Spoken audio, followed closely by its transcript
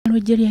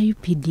lw'eggye lya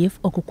UPDF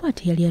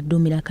okukwata eyali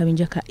aduumira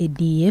akabinja ka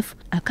ADF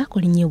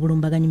akakola nnyo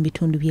obulumbaganyi mu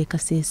bitundu by'e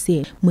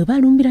Kasese mwe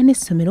balumbira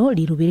n'essomero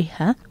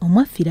lirubireha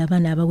omwafiira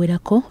abaana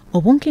abawerako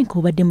obunkenke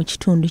obadde mu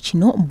kitundu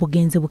kino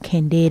bugenze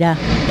bukendeera.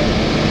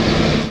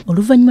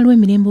 Oluvannyuma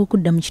lw'emirembe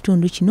okudda mu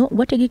kitundu kino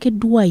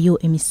wategekeddwayo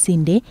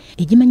emisinde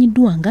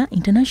egimanyiddwa nga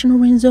International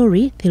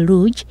Rwenzori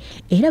Theluji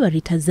era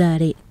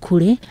baritazaale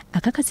kule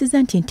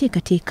akakasiza nti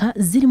enteekateeka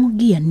ziri mu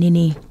giya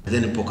nnene.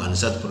 Then people can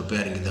start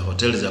preparing the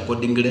hotels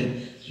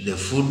accordingly, the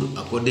food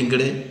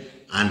accordingly,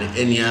 and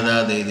any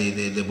other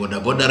the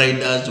border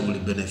riders will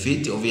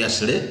benefit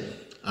obviously.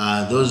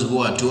 Those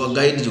who are tour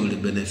guides will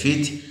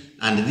benefit,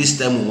 and this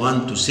time we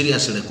want to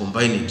seriously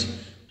combine it.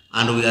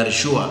 And we are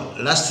sure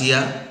last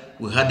year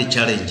we had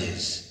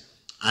challenges,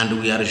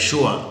 and we are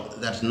sure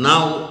that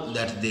now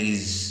that there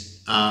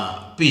is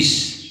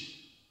peace,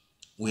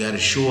 we are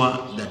sure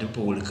that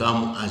people will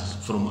come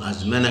from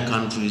as many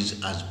countries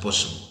as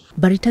possible.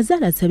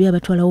 Baritazaala asabye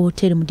abatwala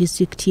w'hoteeri mu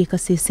disitulikiti y'e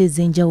Kasese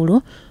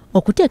ez'enjawulo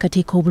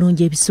okuteekateeka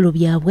obulungi ebisulo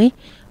byabwe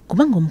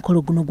kubanga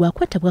omukolo guno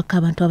gwakwetabwako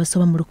abantu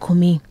abasoba mu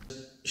 1,000.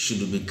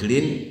 Should be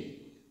clean.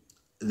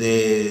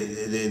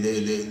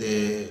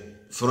 The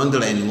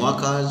frontline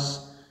workers,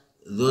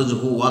 those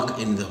who work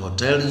in the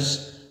hotels,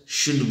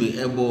 should be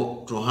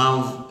able to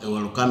have a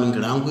welcoming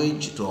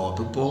language to our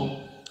people,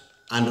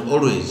 and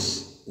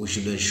always we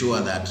should ensure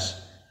that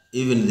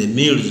even the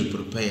meals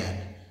prepared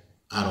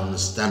are on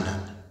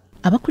standard.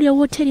 Abakulira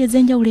w'hoteeri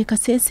ez'enjawulo e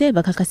Kasese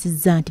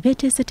bakakasizza nti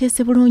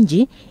beeteeseteese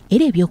bulungi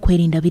era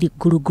ebyokwerinda biri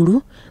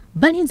ggulugulu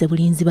balinze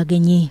bulinzi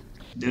bagenyi.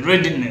 The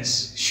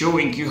readiness,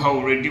 showing you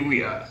how ready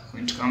we are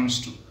when it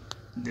comes to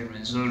the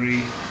Rwenzori,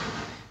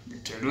 the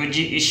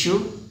Theluji issue,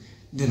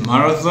 the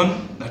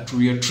marathon, that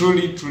we are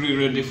truly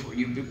ready for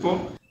you people.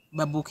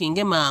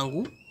 Babukinge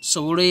mangu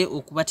sobole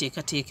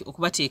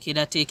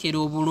okubateekera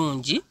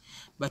obulungi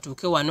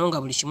batuuke wano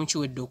nga buli kimu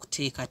kiwedde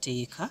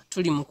okuteekateeka.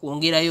 Tuli mu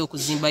kwongerayo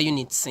okuzimba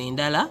units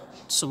endala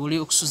tusobole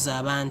okusuza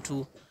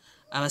abantu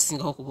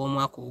abasingako kuba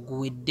omwaka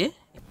oguwedde.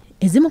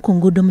 Ezimu ku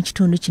nguudo mu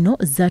kitundu kino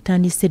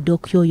zaatandise dde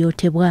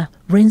okuyooyootebwa.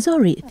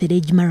 Rwenzori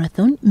Theluji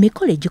Marathon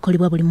mikolo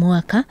egikolebwa buli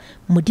mwaka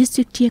mu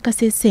disitulikiti y'e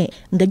Kasese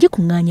nga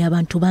gikuŋŋaanya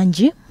abantu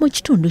bangi mu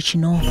kitundu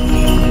kino.